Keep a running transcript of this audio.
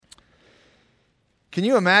Can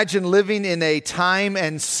you imagine living in a time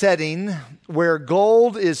and setting where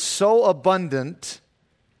gold is so abundant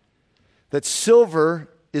that silver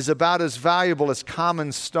is about as valuable as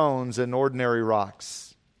common stones and ordinary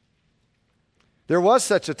rocks? There was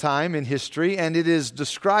such a time in history, and it is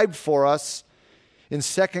described for us in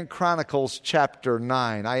 2 Chronicles chapter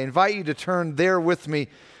 9. I invite you to turn there with me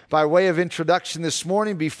by way of introduction this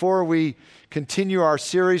morning before we continue our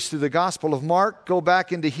series through the Gospel of Mark. Go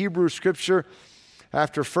back into Hebrew Scripture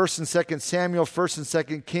after 1st and 2nd Samuel, 1st and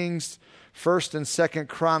 2nd Kings, 1st and 2nd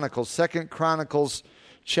Chronicles. 2nd Chronicles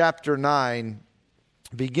chapter 9,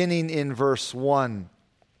 beginning in verse 1.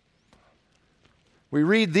 We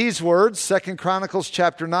read these words, 2 Chronicles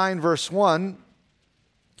chapter 9, verse 1.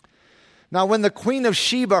 Now when the queen of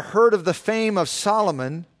Sheba heard of the fame of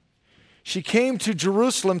Solomon, she came to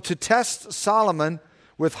Jerusalem to test Solomon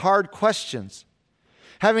with hard questions.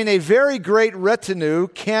 Having a very great retinue,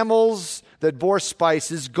 camels that bore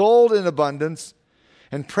spices, gold in abundance,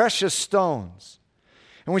 and precious stones.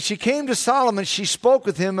 And when she came to Solomon, she spoke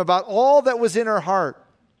with him about all that was in her heart.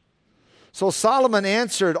 So Solomon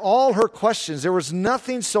answered all her questions. There was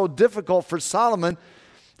nothing so difficult for Solomon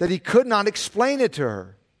that he could not explain it to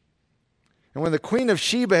her. And when the queen of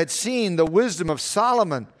Sheba had seen the wisdom of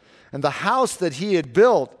Solomon and the house that he had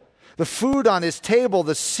built, the food on his table,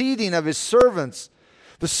 the seating of his servants,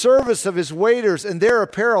 the service of his waiters and their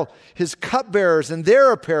apparel, his cupbearers and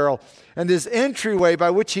their apparel, and his entryway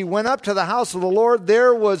by which he went up to the house of the Lord,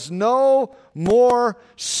 there was no more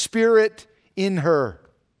spirit in her.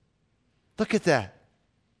 Look at that.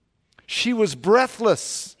 She was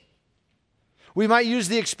breathless. We might use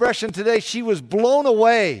the expression today, she was blown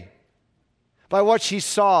away by what she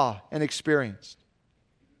saw and experienced.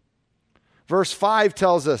 Verse 5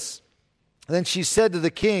 tells us, then she said to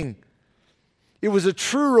the king, it was a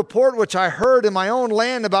true report which I heard in my own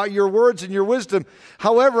land about your words and your wisdom.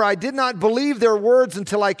 However, I did not believe their words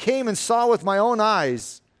until I came and saw with my own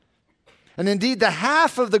eyes. And indeed, the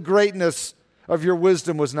half of the greatness of your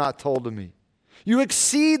wisdom was not told to me. You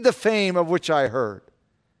exceed the fame of which I heard.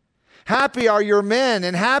 Happy are your men,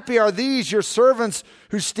 and happy are these your servants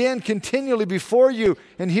who stand continually before you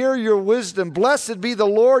and hear your wisdom. Blessed be the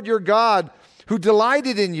Lord your God, who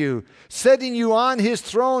delighted in you, setting you on his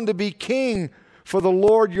throne to be king for the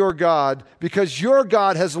Lord your God, because your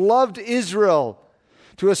God has loved Israel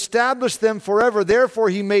to establish them forever. Therefore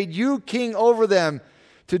he made you king over them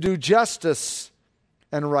to do justice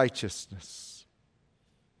and righteousness.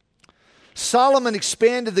 Solomon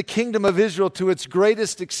expanded the kingdom of Israel to its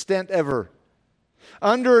greatest extent ever.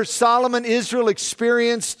 Under Solomon, Israel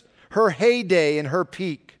experienced her heyday and her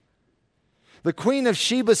peak. The queen of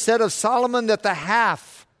Sheba said of Solomon that the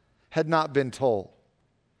half had not been told.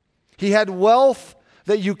 He had wealth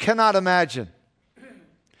that you cannot imagine.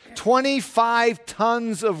 25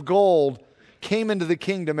 tons of gold came into the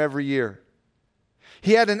kingdom every year.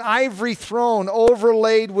 He had an ivory throne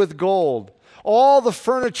overlaid with gold. All the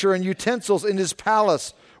furniture and utensils in his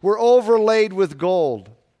palace were overlaid with gold.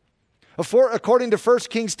 According to 1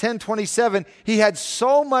 Kings 10:27, he had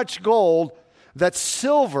so much gold that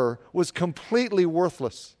silver was completely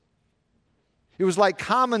worthless. It was like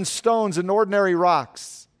common stones and ordinary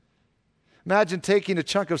rocks. Imagine taking a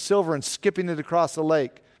chunk of silver and skipping it across a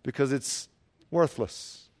lake because it's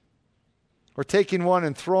worthless. Or taking one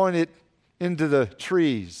and throwing it into the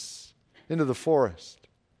trees, into the forest.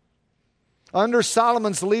 Under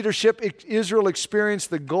Solomon's leadership, Israel experienced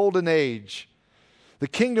the golden age. The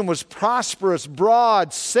kingdom was prosperous,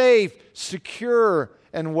 broad, safe, secure,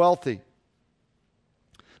 and wealthy.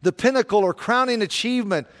 The pinnacle or crowning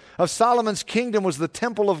achievement of Solomon's kingdom was the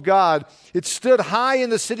temple of God. It stood high in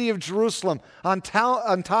the city of Jerusalem on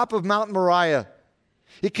top of Mount Moriah.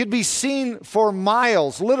 It could be seen for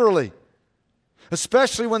miles, literally,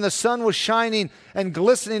 especially when the sun was shining and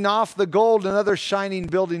glistening off the gold and other shining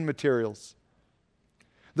building materials.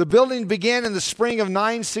 The building began in the spring of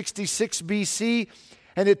 966 BC,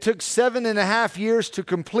 and it took 7.5 years to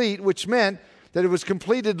complete, which meant that it was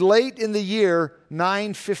completed late in the year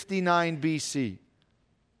 959 BC.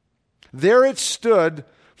 There it stood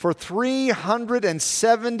for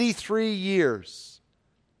 373 years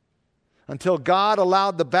until God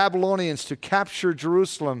allowed the Babylonians to capture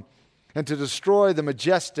Jerusalem and to destroy the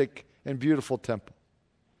majestic and beautiful temple.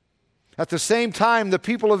 At the same time, the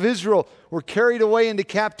people of Israel were carried away into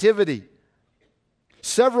captivity.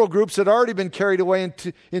 Several groups had already been carried away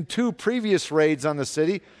in two previous raids on the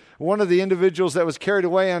city. One of the individuals that was carried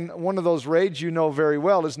away on one of those raids you know very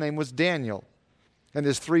well. His name was Daniel. And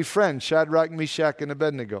his three friends, Shadrach, Meshach, and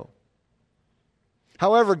Abednego.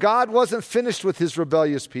 However, God wasn't finished with his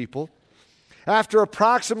rebellious people. After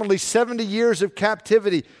approximately 70 years of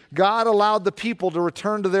captivity, God allowed the people to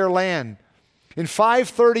return to their land. In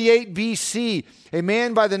 538 BC, a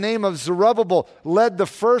man by the name of Zerubbabel led the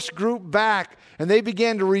first group back, and they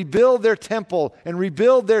began to rebuild their temple and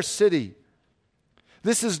rebuild their city.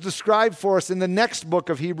 This is described for us in the next book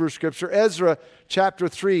of Hebrew Scripture, Ezra chapter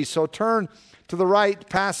 3. So turn to the right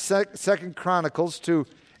past 2 Chronicles to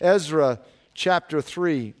Ezra chapter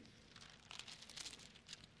 3.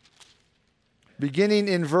 Beginning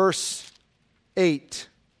in verse 8.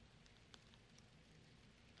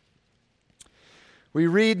 We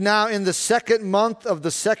read, "Now in the 2nd month of the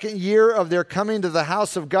 2nd year of their coming to the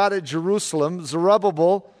house of God at Jerusalem,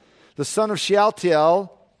 Zerubbabel, the son of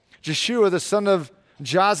Shealtiel, Jeshua, the son of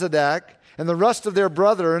Jozadak, and the rest of their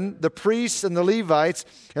brethren, the priests and the Levites,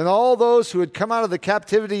 and all those who had come out of the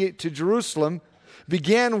captivity to Jerusalem,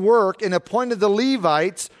 began work and appointed the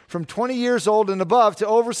Levites from 20 years old and above to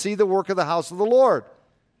oversee the work of the house of the Lord.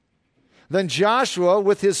 Then Joshua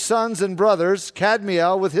with his sons and brothers,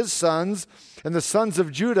 Kadmiel with his sons, and the sons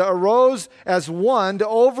of Judah arose as one to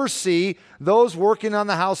oversee those working on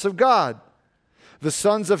the house of God. The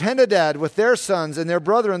sons of Henadad with their sons and their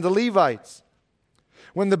brethren, the Levites.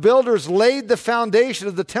 When the builders laid the foundation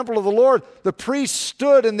of the temple of the Lord, the priests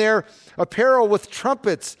stood in their apparel with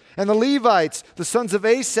trumpets, and the Levites, the sons of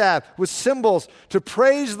Asaph, with cymbals, to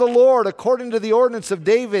praise the Lord according to the ordinance of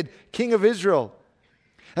David, king of Israel.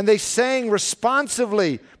 And they sang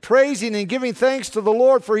responsively, praising and giving thanks to the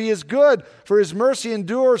Lord, for he is good, for his mercy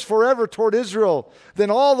endures forever toward Israel.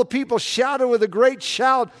 Then all the people shouted with a great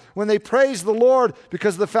shout when they praised the Lord,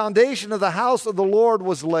 because the foundation of the house of the Lord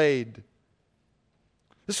was laid."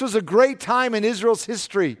 This was a great time in Israel's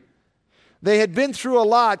history. They had been through a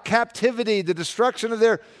lot, captivity, the destruction of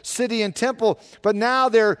their city and temple, but now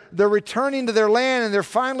they're returning to their land, and they're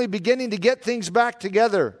finally beginning to get things back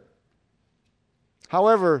together.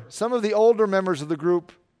 However, some of the older members of the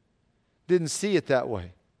group didn't see it that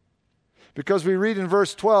way. Because we read in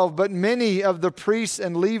verse 12, "But many of the priests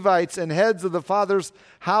and Levites and heads of the fathers'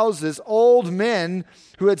 houses, old men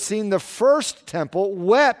who had seen the first temple,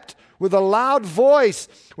 wept with a loud voice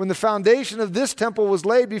when the foundation of this temple was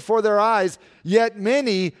laid before their eyes, yet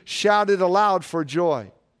many shouted aloud for joy."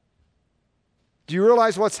 Do you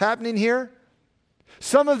realize what's happening here?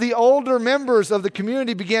 Some of the older members of the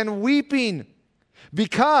community began weeping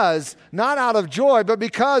because, not out of joy, but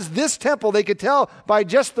because this temple, they could tell by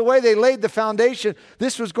just the way they laid the foundation,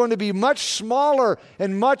 this was going to be much smaller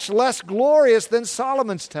and much less glorious than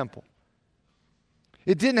Solomon's temple.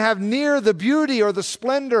 It didn't have near the beauty or the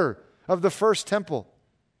splendor of the first temple.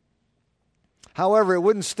 However, it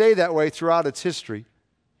wouldn't stay that way throughout its history.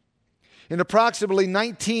 In approximately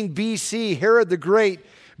 19 BC, Herod the Great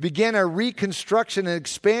began a reconstruction and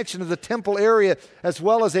expansion of the temple area, as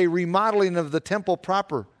well as a remodeling of the temple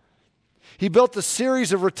proper. He built a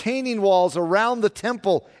series of retaining walls around the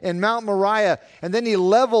temple and Mount Moriah, and then he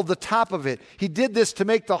leveled the top of it. He did this to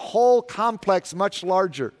make the whole complex much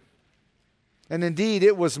larger. And indeed,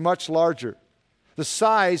 it was much larger. The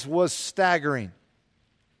size was staggering.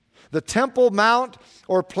 The Temple Mount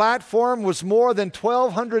or platform was more than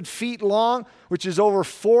 1,200 feet long, which is over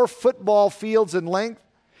 4 football fields in length,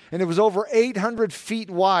 and it was over 800 feet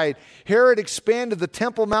wide. Herod expanded the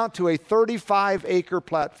Temple Mount to a 35-acre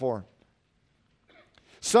platform.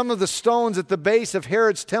 Some of the stones at the base of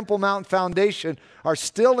Herod's Temple Mount foundation are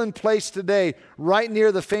still in place today, right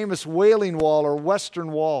near the famous Wailing Wall or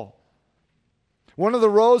Western Wall. One of the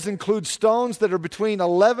rows includes stones that are between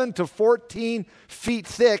 11 to 14 feet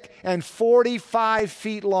thick and 45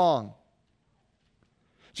 feet long.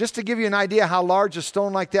 Just to give you an idea how large a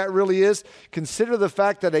stone like that really is, consider the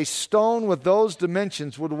fact that a stone with those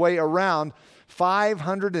dimensions would weigh around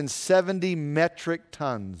 570 metric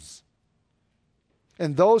tons.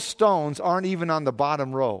 And those stones aren't even on the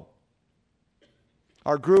bottom row.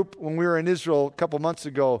 Our group, when we were in Israel a couple months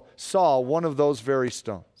ago, saw one of those very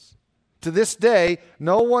stones. To this day,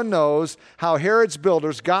 no one knows how Herod's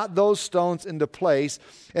builders got those stones into place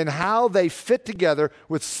and how they fit together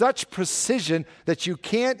with such precision that you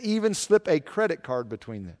can't even slip a credit card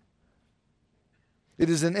between them.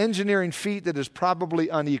 It is an engineering feat that is probably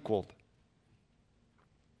unequaled.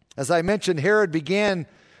 As I mentioned, Herod began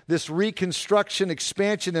this reconstruction,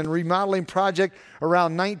 expansion, and remodeling project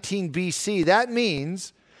around 19 BC. That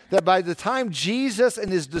means that by the time Jesus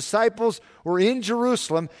and his disciples were in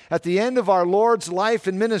Jerusalem at the end of our Lord's life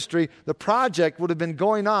and ministry, the project would have been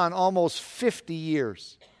going on almost 50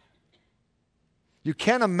 years. You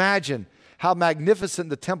can't imagine how magnificent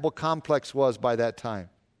the temple complex was by that time.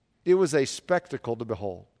 It was a spectacle to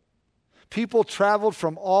behold. People traveled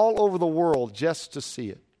from all over the world just to see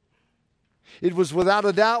it. It was without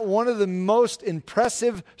a doubt one of the most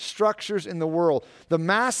impressive structures in the world. The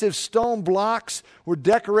massive stone blocks were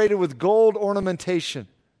decorated with gold ornamentation.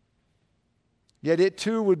 Yet it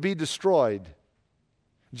too would be destroyed,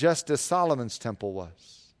 just as Solomon's temple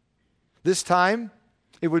was. This time,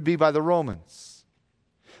 it would be by the Romans.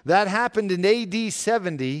 That happened in AD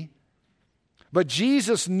 70, but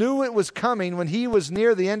Jesus knew it was coming when he was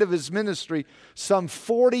near the end of his ministry, some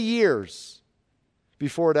 40 years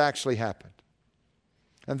before it actually happened.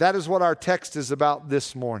 And that is what our text is about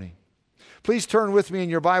this morning. Please turn with me in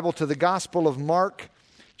your Bible to the Gospel of Mark,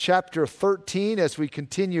 chapter 13, as we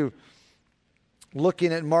continue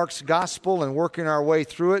looking at Mark's Gospel and working our way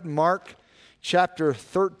through it. Mark, chapter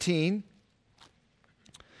 13.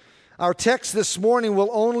 Our text this morning will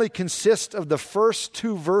only consist of the first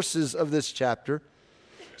 2 verses of this chapter.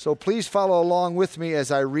 So please follow along with me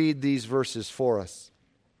as I read these verses for us.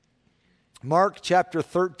 Mark chapter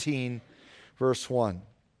 13, verse 1.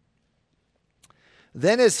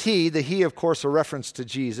 Then as he, the he of course a reference to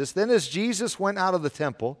Jesus, then as Jesus went out of the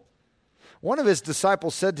temple, one of his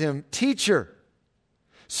disciples said to him, "Teacher,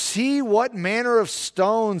 see what manner of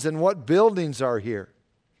stones and what buildings are here."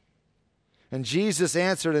 And Jesus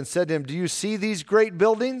answered and said to him, "Do you see these great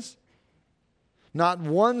buildings? Not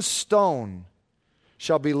one stone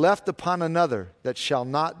shall be left upon another that shall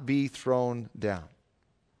not be thrown down."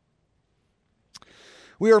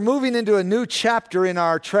 We are moving into a new chapter in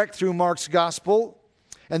our trek through Mark's Gospel,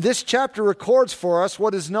 and this chapter records for us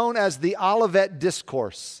what is known as the Olivet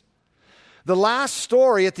Discourse. The last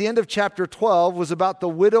story at the end of chapter 12 was about the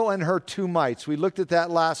widow and her 2 mites. We looked at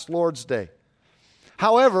that last Lord's Day.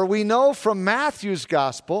 However, we know from Matthew's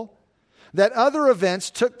Gospel that other events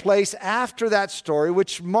took place after that story,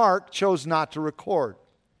 which Mark chose not to record.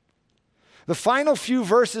 The final few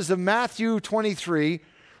verses of Matthew 23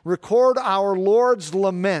 record our Lord's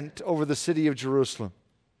lament over the city of Jerusalem.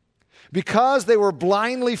 Because they were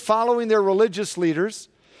blindly following their religious leaders,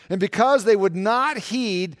 and because they would not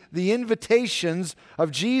heed the invitations of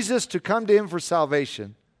Jesus to come to him for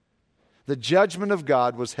salvation, the judgment of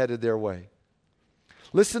God was headed their way.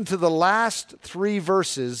 Listen to the last 3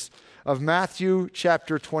 verses of Matthew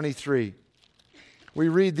chapter 23. We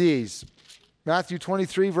read these. Matthew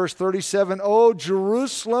 23, verse 37, "O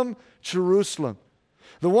Jerusalem, Jerusalem,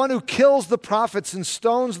 the one who kills the prophets and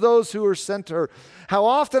stones those who are sent to her. How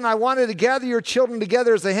often I wanted to gather your children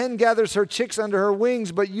together as a hen gathers her chicks under her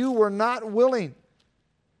wings, but you were not willing.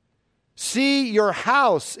 See, your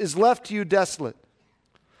house is left to you desolate.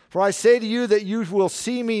 For I say to you that you will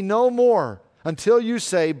see me no more until you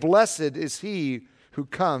say, 'Blessed is he who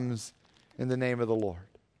comes in the name of the Lord.'"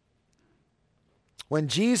 When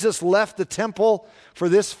Jesus left the temple for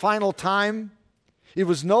this final time, it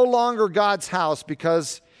was no longer God's house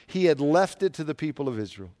because he had left it to the people of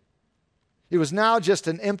Israel. It was now just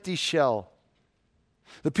an empty shell.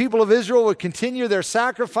 The people of Israel would continue their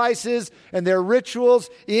sacrifices and their rituals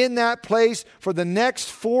in that place for the next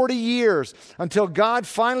 40 years until God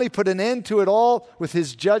finally put an end to it all with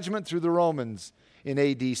his judgment through the Romans in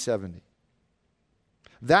AD 70.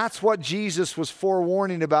 That's what Jesus was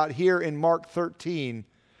forewarning about here in Mark 13,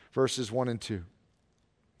 verses 1 and 2.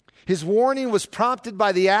 His warning was prompted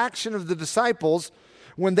by the action of the disciples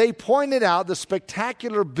when they pointed out the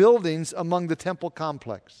spectacular buildings among the temple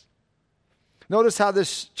complex. Notice how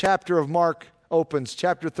this chapter of Mark opens.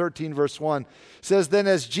 Chapter 13, verse 1 says, "Then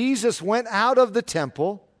as Jesus went out of the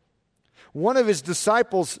temple, one of his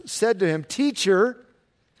disciples said to him, 'Teacher,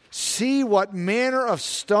 see what manner of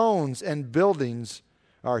stones and buildings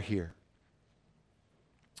are here.'"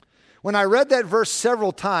 When I read that verse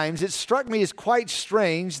several times, it struck me as quite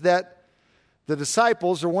strange that the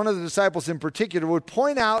disciples, or one of the disciples in particular, would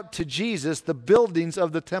point out to Jesus the buildings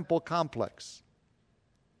of the temple complex.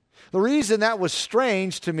 The reason that was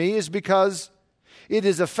strange to me is because it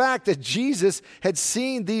is a fact that Jesus had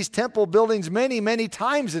seen these temple buildings many, many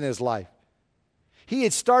times in his life. He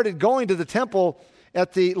had started going to the temple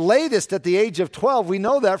at the latest at the age of 12. We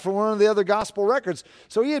know that from one of the other gospel records.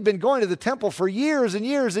 So he had been going to the temple for years and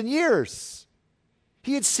years and years.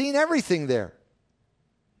 He had seen everything there.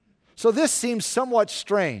 So this seems somewhat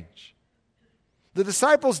strange. The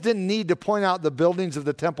disciples didn't need to point out the buildings of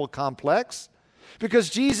the temple complex because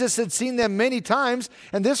Jesus had seen them many times,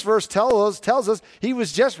 and this verse tells us he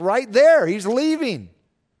was just right there. He's leaving.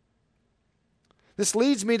 This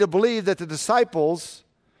leads me to believe that the disciples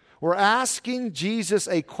were asking Jesus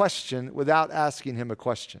a question without asking him a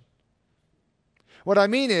question. What I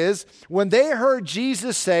mean is, when they heard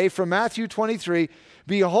Jesus say from Matthew 23,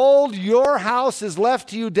 "Behold, your house is left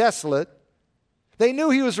to you desolate," they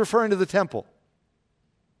knew he was referring to the temple.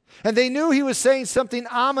 And they knew he was saying something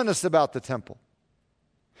ominous about the temple.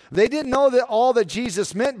 They didn't know that all that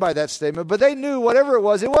Jesus meant by that statement, but they knew whatever it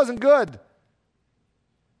wasn't good.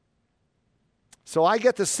 So I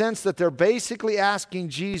get the sense that they're basically asking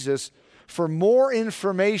Jesus for more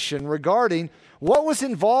information regarding what was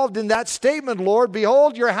involved in that statement, Lord,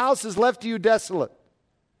 behold, your house is left to you desolate.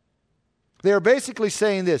 They are basically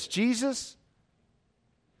saying this, Jesus,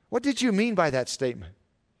 what did you mean by that statement?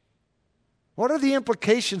 What are the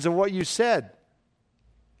implications of what you said?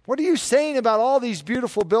 What are you saying about all these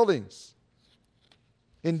beautiful buildings?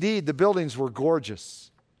 Indeed, the buildings were gorgeous.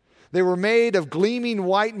 They were made of gleaming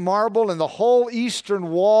white marble, and the whole eastern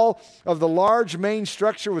wall of the large main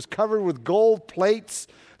structure was covered with gold plates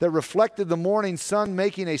that reflected the morning sun,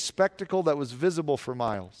 making a spectacle that was visible for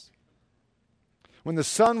miles. When the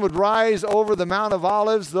sun would rise over the Mount of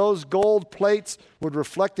Olives, those gold plates would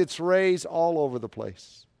reflect its rays all over the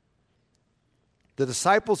place. The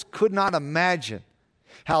disciples could not imagine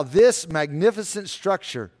how this magnificent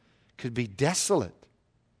structure could be desolate.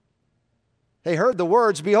 They heard the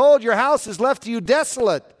words, behold, your house is left to you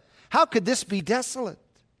desolate. How could this be desolate?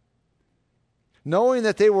 Knowing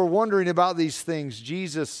that they were wondering about these things,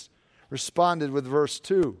 Jesus responded with verse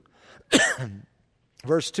 2.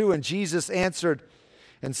 Verse 2, and Jesus answered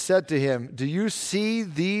and said to him, do you see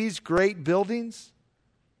these great buildings?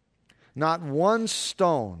 Not one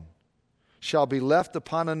stone shall be left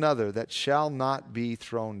upon another that shall not be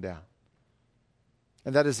thrown down.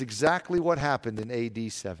 And that is exactly what happened in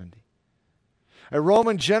AD 70. A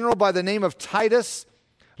Roman general by the name of Titus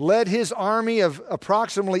led his army of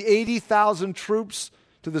approximately 80,000 troops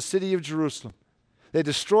to the city of Jerusalem. They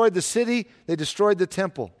destroyed the city, they destroyed the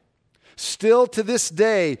temple. Still to this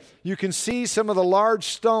day, you can see some of the large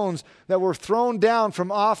stones that were thrown down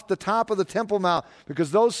from off the top of the Temple Mount,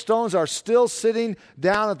 because those stones are still sitting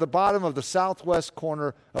down at the bottom of the southwest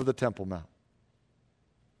corner of the Temple Mount.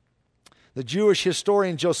 The Jewish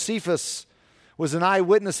historian Josephus was an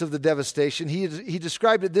eyewitness of the devastation. He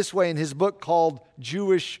described it this way in his book called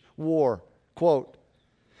Jewish War. Quote,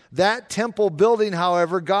 that temple building,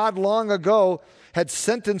 however, God long ago had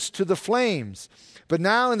sentenced to the flames. But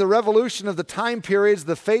now in the revolution of the time periods,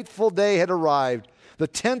 the fateful day had arrived, the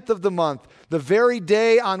 10th of the month, the very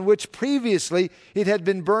day on which previously it had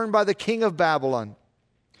been burned by the king of Babylon.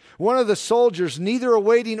 One of the soldiers, neither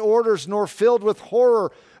awaiting orders nor filled with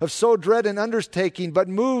horror of so dread an undertaking, but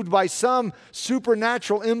moved by some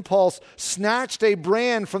supernatural impulse, snatched a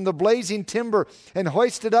brand from the blazing timber and,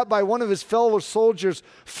 hoisted up by one of his fellow soldiers,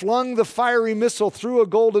 flung the fiery missile through a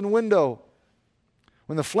golden window.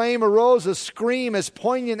 When the flame arose, a scream as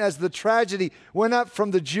poignant as the tragedy went up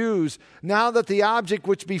from the Jews, now that the object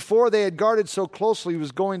which before they had guarded so closely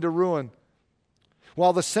was going to ruin.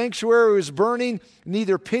 While the sanctuary was burning,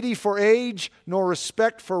 neither pity for age nor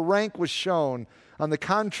respect for rank was shown. On the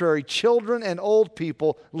contrary, children and old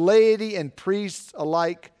people, laity and priests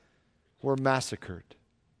alike were massacred.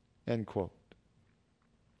 End quote.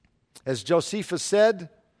 As Josephus said,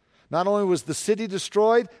 not only was the city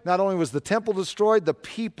destroyed, not only was the temple destroyed, the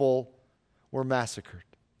people were massacred.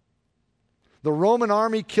 The Roman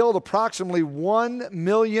army killed approximately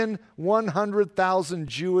 1,100,000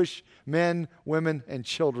 Jewish men, women, and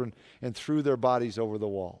children and threw their bodies over the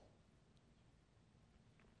wall.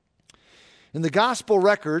 In the gospel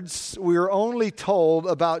records, we are only told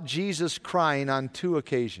about Jesus crying on 2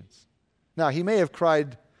 occasions. Now, he may have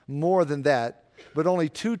cried more than that, but only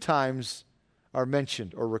 2 times are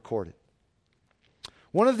mentioned or recorded.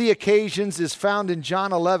 One of the occasions is found in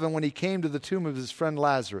John 11 when he came to the tomb of his friend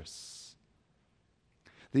Lazarus.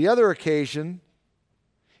 The other occasion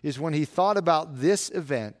is when he thought about this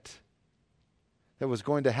event that was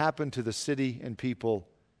going to happen to the city and people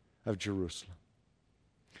of Jerusalem.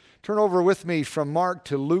 Turn over with me from Mark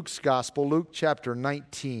to Luke's Gospel, Luke chapter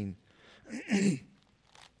 19.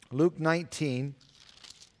 Luke 19.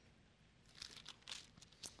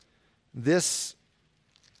 This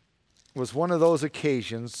was one of those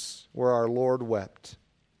occasions where our Lord wept.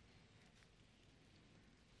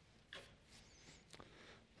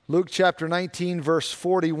 Luke chapter 19, verse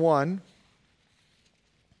 41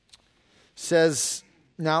 says,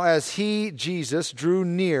 now as he, Jesus, drew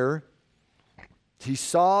near, he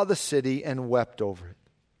saw the city and wept over it,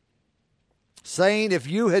 saying, if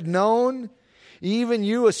you had known, even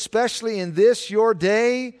you especially in this your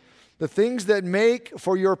day, the things that make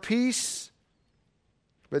for your peace,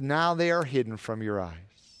 but now they are hidden from your eyes.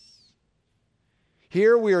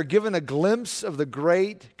 Here we are given a glimpse of the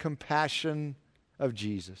great compassion of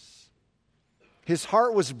Jesus. His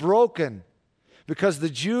heart was broken because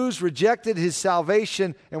the Jews rejected his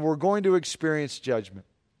salvation and were going to experience judgment.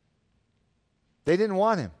 They didn't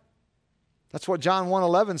want him. That's what John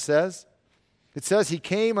 1:11 says. It says he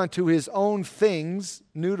came unto his own things,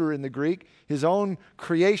 neuter in the Greek, his own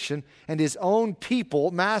creation, and his own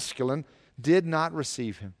people, masculine, did not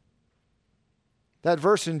receive him. That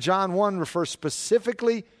verse in John 1 refers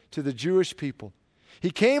specifically to the Jewish people.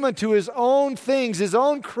 He came unto his own things, his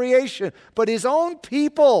own creation, but his own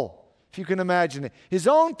people, if you can imagine it, his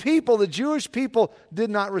own people, the Jewish people, did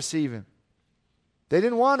not receive him. They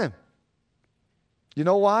didn't want him. You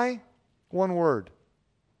know why? One word: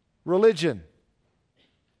 religion.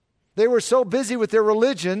 They were so busy with their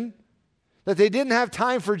religion that they didn't have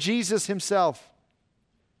time for Jesus himself.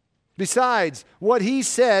 Besides, what he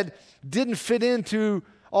said didn't fit into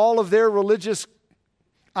all of their religious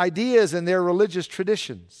ideas and their religious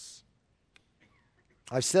traditions.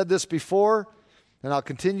 I've said this before, and I'll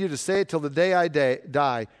continue to say it till the day I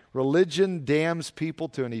die. Religion damns people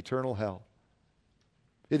to an eternal hell.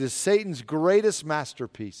 It is Satan's greatest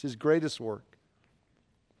masterpiece, his greatest work.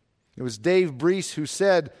 It was Dave Breese who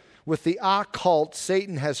said, with the occult,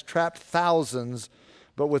 Satan has trapped thousands,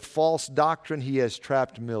 but with false doctrine, he has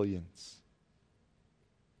trapped millions.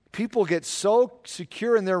 People get so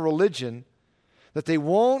secure in their religion that they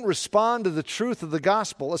won't respond to the truth of the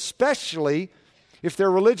gospel, especially if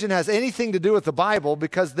their religion has anything to do with the Bible,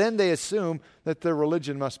 because then they assume that their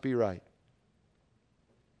religion must be right.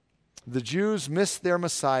 The Jews missed their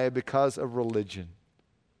Messiah because of religion.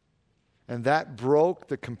 And that broke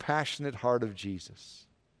the compassionate heart of Jesus.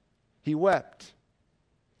 He wept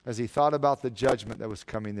as he thought about the judgment that was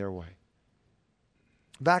coming their way.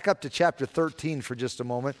 Back up to chapter 13 for just a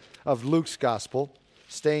moment of Luke's gospel.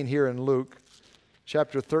 Staying here in Luke.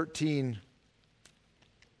 Chapter 13,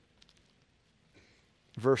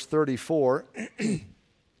 verse 34.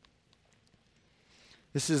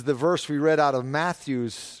 This is the verse we read out of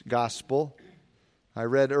Matthew's gospel. I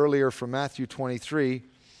read earlier from Matthew 23.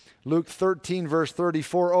 Luke 13, verse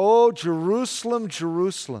 34. "O Jerusalem,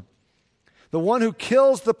 Jerusalem, the one who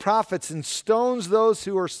kills the prophets and stones those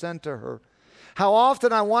who are sent to her. How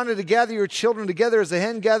often I wanted to gather your children together as a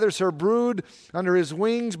hen gathers her brood under his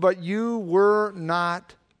wings, but you were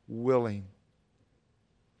not willing."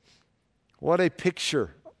 What a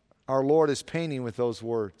picture our Lord is painting with those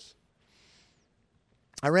words.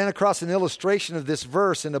 I ran across an illustration of this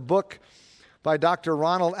verse in a book by Dr.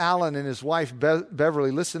 Ronald Allen and his wife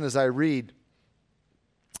Beverly. Listen as I read.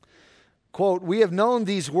 Quote, "We have known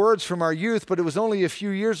these words from our youth, but it was only a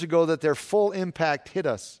few years ago that their full impact hit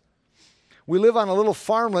us. We live on a little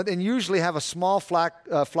farmlet and usually have a small flock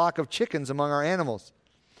of chickens among our animals.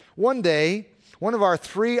 One day, one of our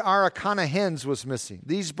 3 Araucana hens was missing.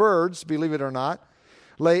 These birds, believe it or not,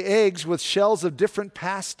 lay eggs with shells of different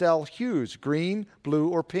pastel hues, green, blue,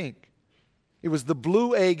 or pink. It was the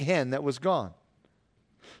blue egg hen that was gone.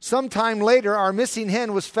 Sometime later, our missing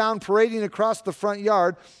hen was found parading across the front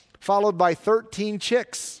yard, followed by 13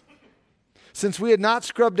 chicks. Since we had not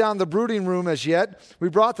scrubbed down the brooding room as yet, we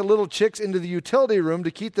brought the little chicks into the utility room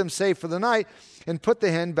to keep them safe for the night and put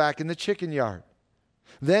the hen back in the chicken yard.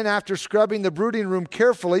 Then, after scrubbing the brooding room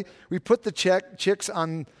carefully, we put the chicks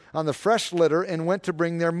on the fresh litter and went to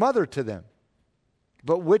bring their mother to them.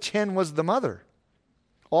 But which hen was the mother?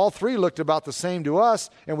 All 3 looked about the same to us,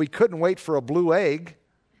 and we couldn't wait for a blue egg.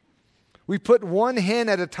 We put one hen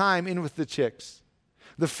at a time in with the chicks.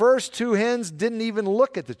 The first 2 hens didn't even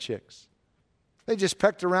look at the chicks. They just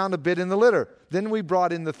pecked around a bit in the litter. Then we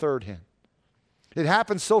brought in the 3rd hen. It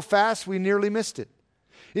happened so fast we nearly missed it.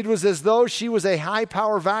 It was as though she was a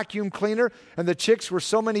high-power vacuum cleaner and the chicks were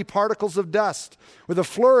so many particles of dust. With a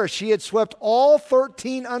flourish, she had swept all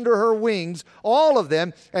 13 under her wings, all of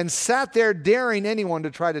them, and sat there daring anyone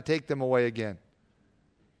to try to take them away again."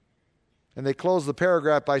 And they close the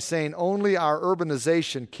paragraph by saying, "Only our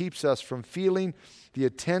urbanization keeps us from feeling the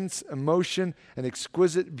intense emotion and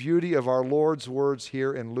exquisite beauty of our Lord's words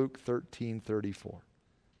here in Luke 13:34.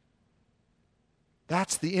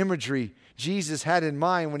 That's the imagery Jesus had in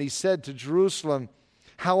mind when he said to Jerusalem,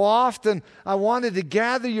 "How often I wanted to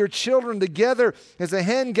gather your children together as a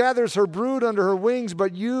hen gathers her brood under her wings,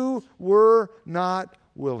 but you were not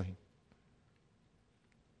willing."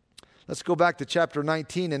 Let's go back to chapter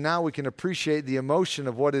 19, and now we can appreciate the emotion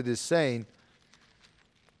of what it is saying.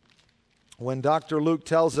 When Dr. Luke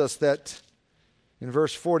tells us that in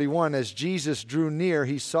verse 41, as Jesus drew near,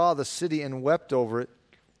 he saw the city and wept over it,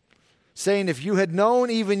 saying, "If you had known,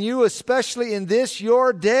 even you, especially in this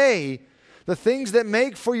your day, the things that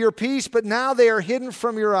make for your peace, but now they are hidden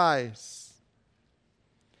from your eyes."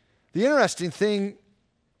 The interesting thing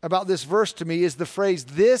about this verse to me is the phrase,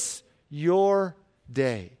 "this your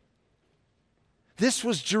day." This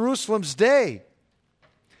was Jerusalem's day.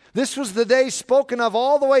 This was the day spoken of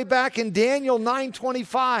all the way back in Daniel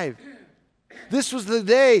 9:25. This was the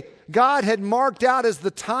day God had marked out as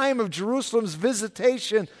the time of Jerusalem's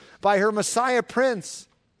visitation by her Messiah Prince.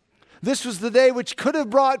 This was the day which could have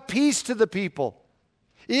brought peace to the people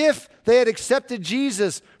if they had accepted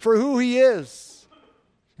Jesus for who he is.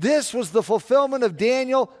 This was the fulfillment of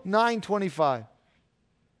Daniel 9:25.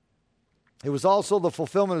 It was also the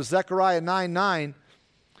fulfillment of Zechariah 9:9,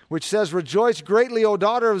 which says, "Rejoice greatly, O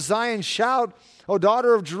daughter of Zion. Shout, O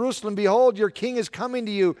daughter of Jerusalem. Behold, your king is coming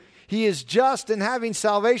to you. He is just and having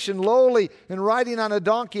salvation, lowly and riding on a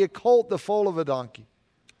donkey, a colt, the foal of a donkey."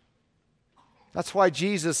 That's why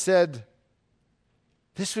Jesus said,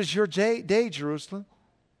 this was your day, Jerusalem.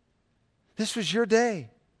 This was your day.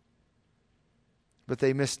 But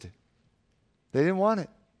they missed it. They didn't want it.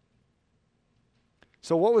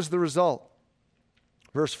 So what was the result?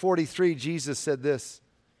 Verse 43, Jesus said this,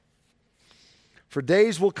 "For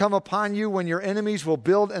days will come upon you when your enemies will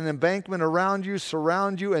build an embankment around you,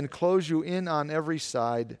 surround you, and close you in on every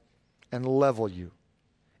side, and level you,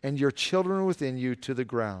 and your children within you to the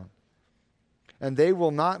ground. And they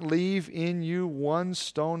will not leave in you one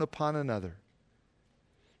stone upon another,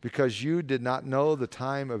 because you did not know the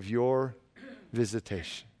time of your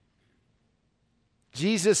visitation."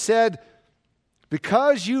 Jesus said,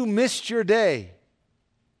 because you missed your day,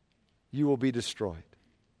 you will be destroyed.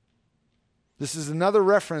 This is another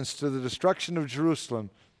reference to the destruction of Jerusalem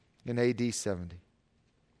in AD 70.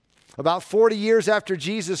 About 40 years after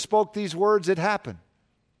Jesus spoke these words, it happened.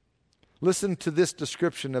 Listen to this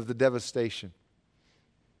description of the devastation.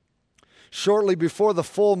 Shortly before the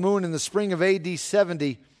full moon in the spring of AD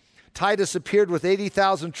 70, Titus appeared with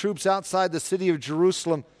 80,000 troops outside the city of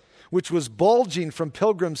Jerusalem, which was bulging from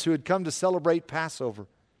pilgrims who had come to celebrate Passover.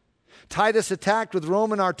 Titus attacked with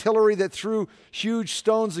Roman artillery that threw huge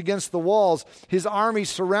stones against the walls. His army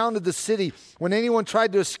surrounded the city. When anyone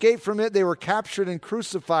tried to escape from it, they were captured and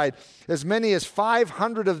crucified. As many as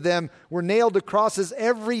 500 of them were nailed to crosses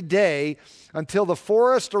every day until the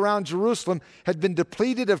forest around Jerusalem had been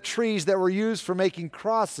depleted of trees that were used for making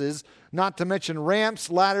crosses, not to mention ramps,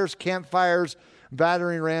 ladders, campfires,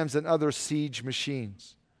 battering rams, and other siege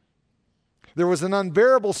machines. There was an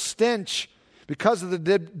unbearable stench because of the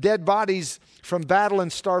dead bodies from battle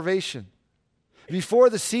and starvation. Before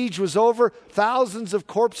the siege was over, thousands of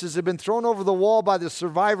corpses had been thrown over the wall by the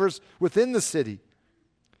survivors within the city.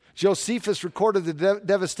 Josephus recorded the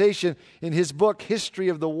devastation in his book, History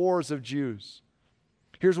of the Wars of Jews.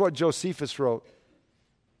 Here's what Josephus wrote.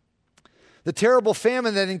 "The terrible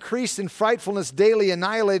famine that increased in frightfulness daily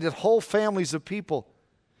annihilated whole families of people.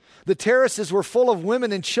 The terraces were full of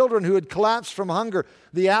women and children who had collapsed from hunger.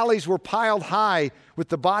 The alleys were piled high with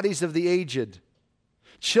the bodies of the aged.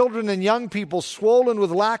 Children and young people, swollen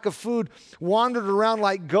with lack of food, wandered around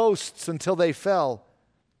like ghosts until they fell.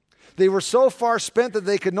 They were so far spent that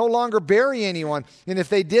they could no longer bury anyone, and if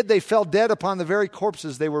they did, they fell dead upon the very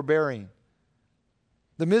corpses they were burying.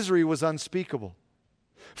 The misery was unspeakable.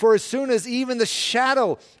 For as soon as even the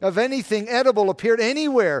shadow of anything edible appeared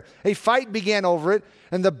anywhere, a fight began over it,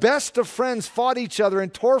 and the best of friends fought each other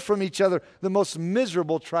and tore from each other the most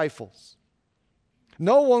miserable trifles.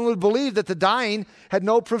 No one would believe that the dying had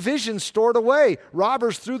no provisions stored away.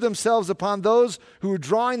 Robbers threw themselves upon those who were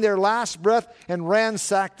drawing their last breath and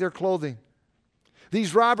ransacked their clothing.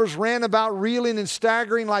 These robbers ran about reeling and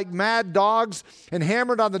staggering like mad dogs and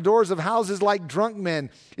hammered on the doors of houses like drunk men.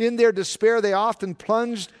 In their despair, they often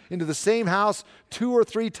plunged into the same house 2 or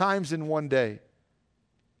 3 times in one day.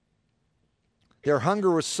 Their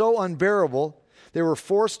hunger was so unbearable, they were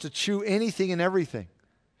forced to chew anything and everything.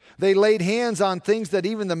 They laid hands on things that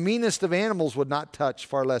even the meanest of animals would not touch,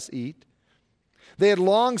 far less eat. They had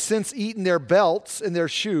long since eaten their belts and their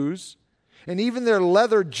shoes, and even their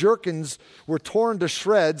leather jerkins were torn to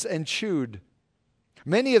shreds and chewed.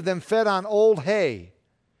 Many of them fed on old hay,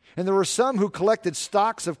 and there were some who collected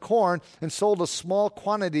stalks of corn and sold a small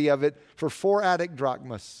quantity of it for 4 Attic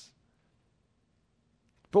drachmas.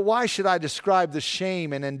 But why should I describe the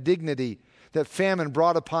shame and indignity that famine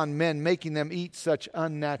brought upon men, making them eat such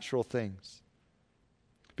unnatural things?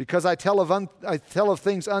 Because I tell of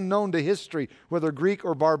things unknown to history, whether Greek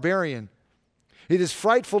or barbarian. It is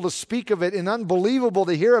frightful to speak of it and unbelievable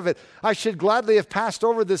to hear of it. I should gladly have passed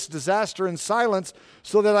over this disaster in silence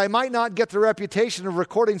so that I might not get the reputation of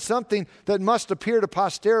recording something that must appear to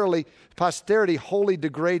posterity wholly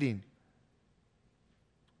degrading.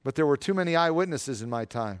 But there were too many eyewitnesses in my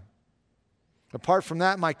time. Apart from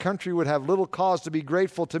that, my country would have little cause to be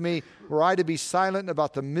grateful to me were I to be silent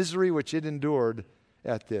about the misery which it endured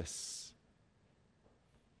at this."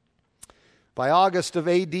 By August of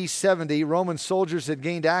AD 70, Roman soldiers had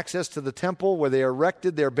gained access to the temple where they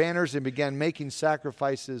erected their banners and began making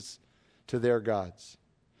sacrifices to their gods.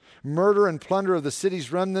 Murder and plunder of the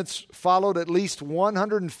city's remnants followed. At least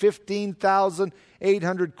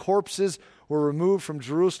 115,800 corpses were removed from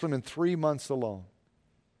Jerusalem in 3 months alone.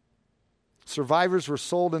 Survivors were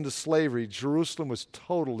sold into slavery. Jerusalem was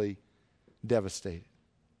totally devastated.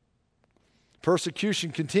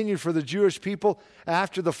 Persecution continued for the Jewish people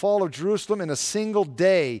after the fall of Jerusalem. In a single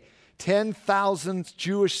day, 10,000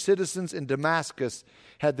 Jewish citizens in Damascus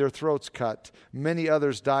had their throats cut. Many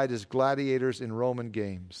others died as gladiators in Roman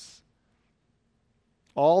games.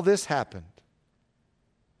 All this happened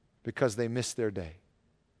because they missed their day.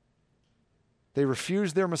 They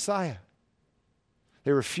refused their Messiah.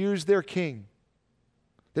 They refused their King.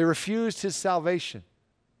 They refused His salvation.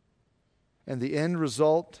 And the end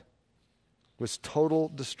result was total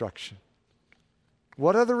destruction.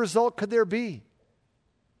 What other result could there be?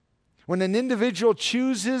 When an individual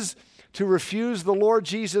chooses to refuse the Lord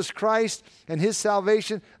Jesus Christ and His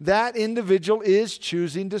salvation, that individual is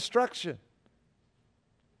choosing destruction.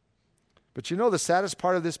 But you know the saddest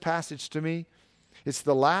part of this passage to me? It's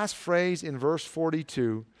the last phrase in verse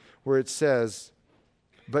 42 where it says,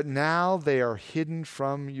 "But now they are hidden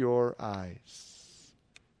from your eyes."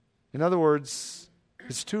 In other words,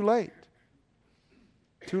 it's too late.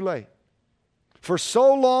 Too late. For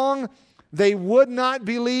so long they would not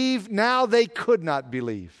believe, now they could not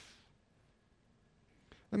believe.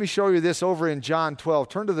 Let me show you this over in John 12.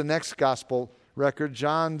 Turn to the next gospel record,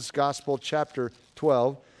 John's Gospel, chapter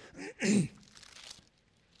 12.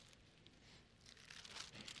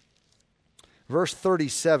 Verse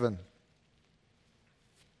 37.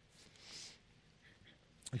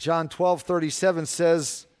 John 12:37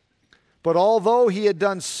 says, "But although He had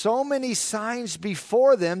done so many signs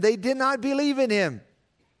before them, they did not believe in Him."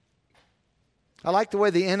 I like the way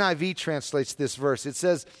the NIV translates this verse. It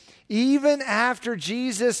says, even after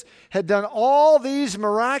Jesus had done all these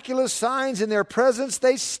miraculous signs in their presence,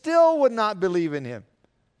 they still would not believe in Him.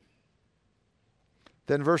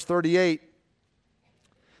 Then verse 38,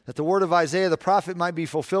 that the word of Isaiah the prophet might be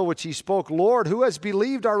fulfilled, which he spoke, "Lord, who has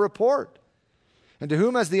believed our report? And to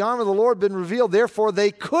whom has the arm of the Lord been revealed?" Therefore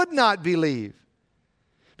they could not believe.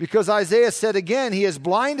 Because Isaiah said again, "He has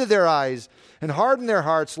blinded their eyes and hardened their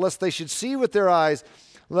hearts, lest they should see with their eyes,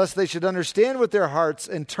 lest they should understand with their hearts,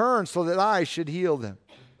 and turn so that I should heal them."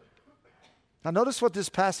 Now notice what this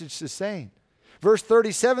passage is saying. Verse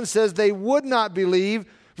 37 says they would not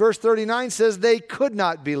believe. Verse 39 says they could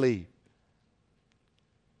not believe.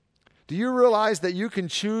 Do you realize that you can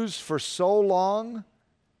choose for so long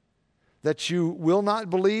that you will not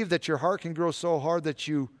believe, that your heart can grow so hard that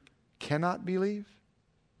you cannot believe?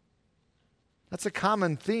 That's a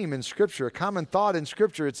common theme in Scripture, a common thought in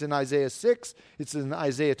Scripture. It's in Isaiah 6, it's in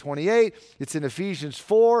Isaiah 28, it's in Ephesians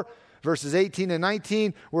 4, verses 18 and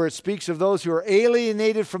 19, where it speaks of those who are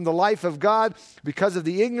alienated from the life of God because of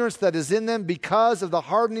the ignorance that is in them, because of the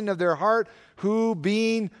hardening of their heart, who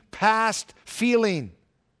being past feeling.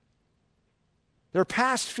 They're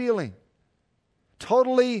past feeling.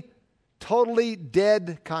 Totally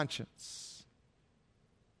dead conscience.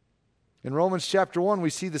 In Romans chapter 1, we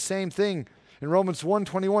see the same thing. In Romans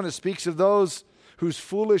 1:21, it speaks of those whose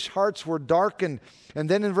foolish hearts were darkened. And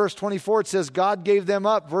then in verse 24, it says God gave them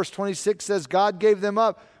up. Verse 26 says God gave them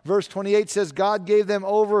up. Verse 28 says God gave them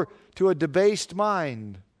over to a debased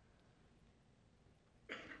mind.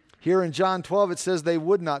 Here in John 12, it says they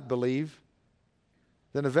would not believe.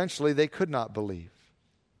 Then eventually they could not believe.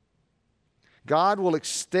 God will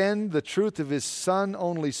extend the truth of His Son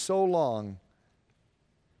only so long,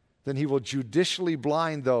 then He will judicially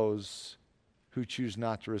blind those who choose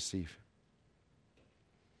not to receive Him.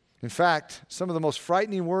 In fact, some of the most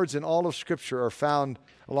frightening words in all of Scripture are found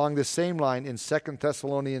along this same line in 2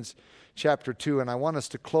 Thessalonians chapter 2, and I want us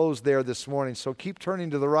to close there this morning. So keep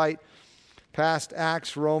turning to the right, past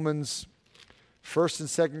Acts, Romans, 1st and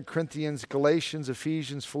 2nd Corinthians, Galatians,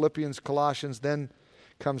 Ephesians, Philippians, Colossians, then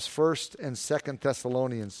comes 1st and 2nd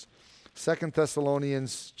Thessalonians. 2nd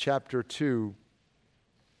Thessalonians chapter 2,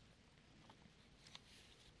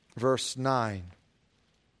 verse 9.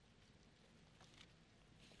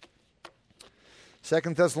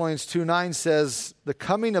 2 Thessalonians 2:9 says, "The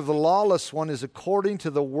coming of the lawless one is according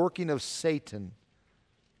to the working of Satan,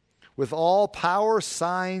 with all power,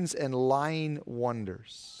 signs, and lying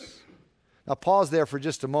wonders." Now pause there for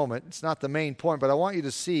just a moment. It's not the main point, but I want you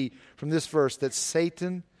to see from this verse that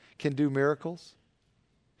Satan can do miracles.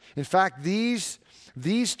 In fact, these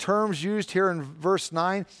terms used here in verse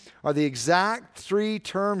 9 are the exact three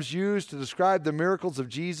terms used to describe the miracles of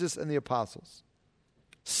Jesus and the apostles.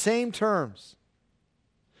 Same terms.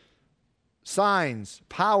 Signs,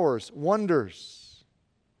 powers, wonders.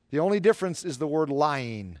 The only difference is the word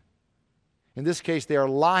lying. In this case, they are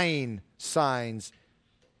lying signs,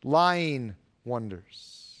 lying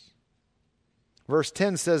wonders. Verse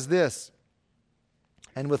 10 says this,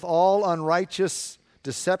 and with all unrighteous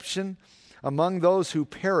deception among those who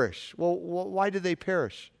perish. Well, why did they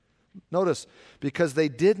perish? Notice, because they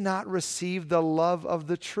did not receive the love of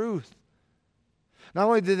the truth. Not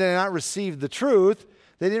only did they not receive the truth,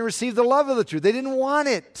 they didn't receive the love of the truth. They didn't want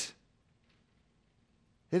it.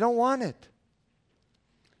 They don't want it.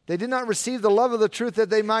 They did not receive the love of the truth that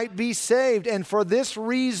they might be saved. And for this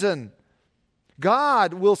reason,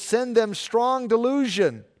 God will send them strong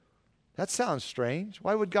delusion. That sounds strange.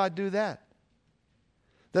 Why would God do that?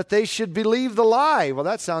 That they should believe the lie. Well,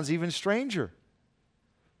 that sounds even stranger.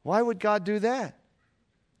 Why would God do that?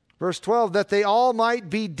 Verse 12, that they all might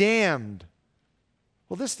be damned.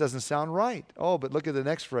 Well, this doesn't sound right. Oh, but look at the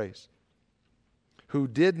next phrase. Who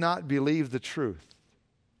did not believe the truth,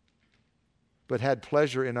 but had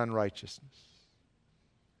pleasure in unrighteousness.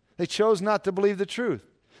 They chose not to believe the truth.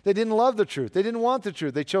 They didn't love the truth. They didn't want the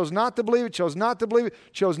truth. They chose not to believe it, chose not to believe it,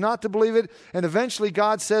 chose not to believe it. And eventually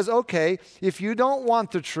God says, okay, if you don't want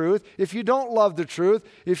the truth, if you don't love the truth,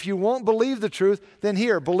 if you won't believe the truth, then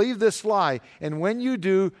here, believe this lie. And when you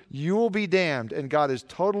do, you will be damned. And God is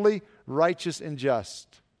totally righteous and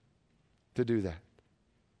just to do that.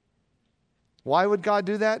 Why would God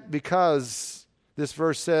do that? Because this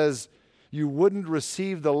verse says, you wouldn't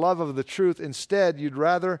receive the love of the truth. Instead, you'd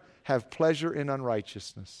rather have pleasure in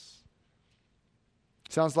unrighteousness.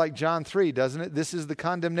 Sounds like John 3, doesn't it? This is the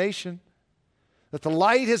condemnation. That the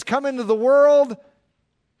light has come into the world,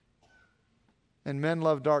 and men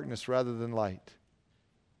love darkness rather than light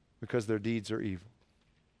because their deeds are evil.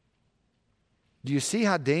 Do you see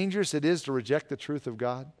how dangerous it is to reject the truth of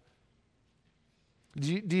God?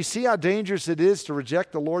 Do you see how dangerous it is to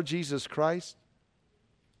reject the Lord Jesus Christ?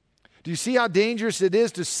 Do you see how dangerous it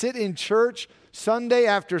is to sit in church Sunday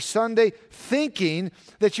after Sunday thinking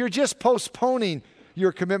that you're just postponing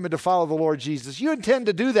your commitment to follow the Lord Jesus? You intend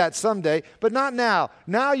to do that someday, but not now.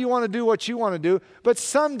 Now you want to do what you want to do, but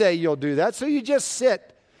someday you'll do that. So you just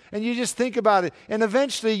sit and you just think about it, and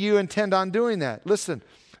eventually you intend on doing that. Listen,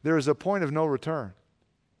 there is a point of no return.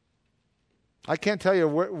 I can't tell you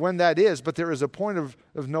when that is, but there is a point of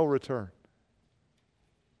no return.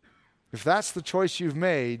 If that's the choice you've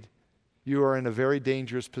made, you are in a very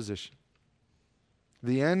dangerous position.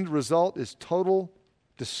 The end result is total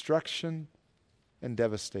destruction and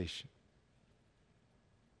devastation.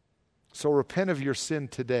 So repent of your sin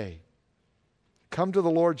today. Come to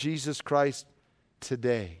the Lord Jesus Christ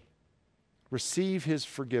today. Receive His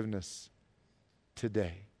forgiveness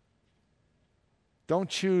today. Don't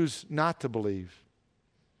choose not to believe,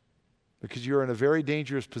 because you're in a very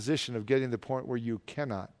dangerous position of getting to the point where you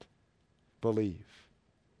cannot believe.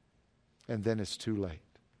 And then it's too late.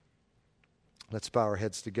 Let's bow our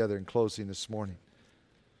heads together in closing this morning.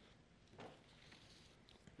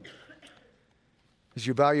 As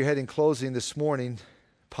you bow your head in closing this morning,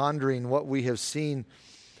 pondering what we have seen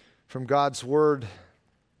from God's Word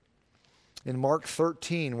in Mark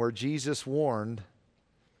 13, where Jesus warned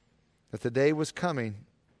that the day was coming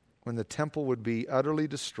when the temple would be utterly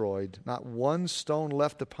destroyed, not one stone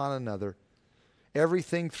left upon another,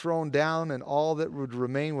 everything thrown down, and all that would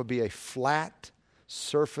remain would be a flat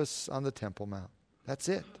surface on the Temple Mount. That's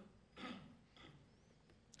it.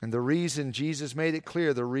 And the reason, Jesus made it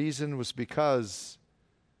clear, the reason was because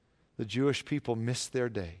the Jewish people missed their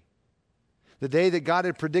day. The day that God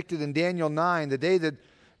had predicted in Daniel 9, the day that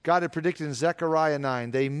God had predicted in Zechariah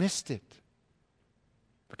 9, they missed it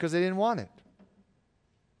because they didn't want it.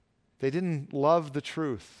 They didn't love the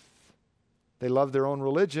truth. They loved their own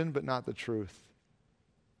religion, but not the truth.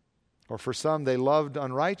 Or for some, they loved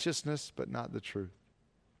unrighteousness, but not the truth.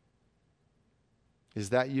 Is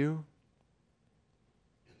that you?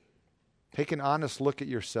 Take an honest look at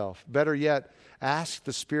yourself. Better yet, ask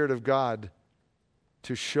the Spirit of God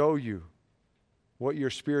to show you what your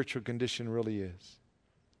spiritual condition really is.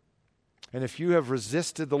 And if you have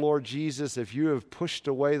resisted the Lord Jesus, if you have pushed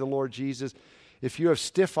away the Lord Jesus, if you have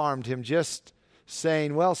stiff-armed Him just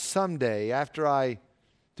saying, well, someday, after I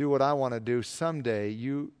do what I want to do, someday,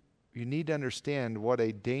 you need to understand what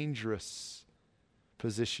a dangerous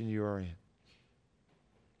position you are in.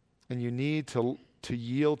 And you need to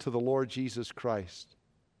yield to the Lord Jesus Christ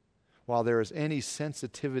while there is any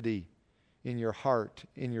sensitivity in your heart,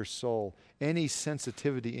 in your soul, any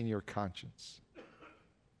sensitivity in your conscience.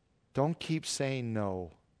 Don't keep saying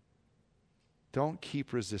no. Don't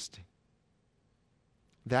keep resisting.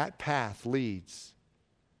 That path leads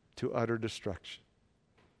to utter destruction.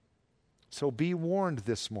 So be warned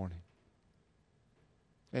this morning.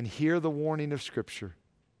 And hear the warning of Scripture.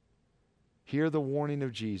 Hear the warning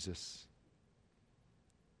of Jesus.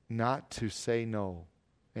 Not to say no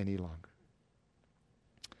any longer.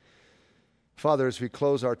 Father, as we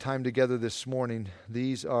close our time together this morning,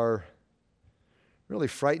 these are really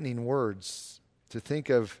frightening words to think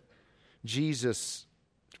of Jesus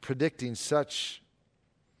predicting such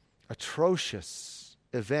atrocious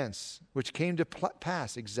events which came to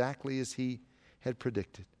pass exactly as he had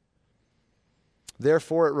predicted.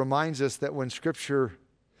 Therefore, it reminds us that when Scripture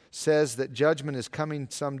says that judgment is coming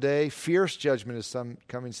someday, fierce judgment is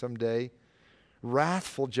coming someday,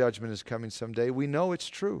 wrathful judgment is coming someday, we know it's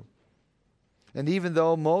true. And even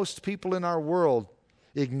though most people in our world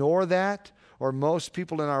ignore that, or most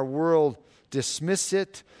people in our world dismiss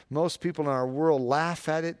it, most people in our world laugh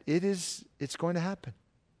at it, it's going to happen.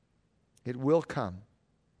 It will come.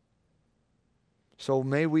 So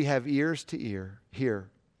may we have ears to hear,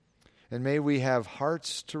 and may we have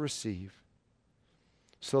hearts to receive,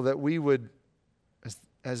 so that we would,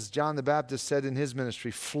 as John the Baptist said in his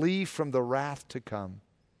ministry, flee from the wrath to come.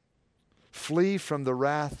 Flee from the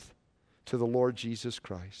wrath to the Lord Jesus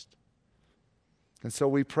Christ. And so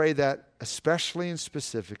we pray that especially and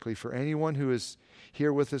specifically for anyone who is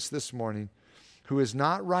here with us this morning, who is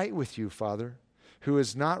not right with you, Father, who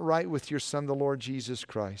is not right with your Son, the Lord Jesus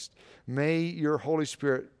Christ. May your Holy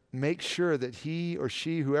Spirit make sure that he or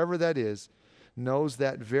she, whoever that is, knows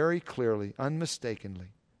that very clearly,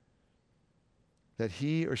 unmistakably, that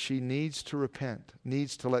he or she needs to repent,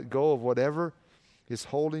 needs to let go of whatever is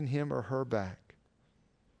holding him or her back,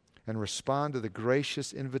 and respond to the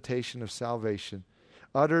gracious invitation of salvation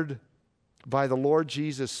uttered by the Lord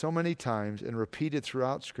Jesus so many times and repeated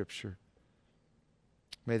throughout Scripture.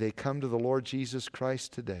 May they come to the Lord Jesus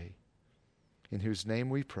Christ today, in whose name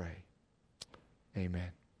we pray.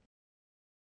 Amen.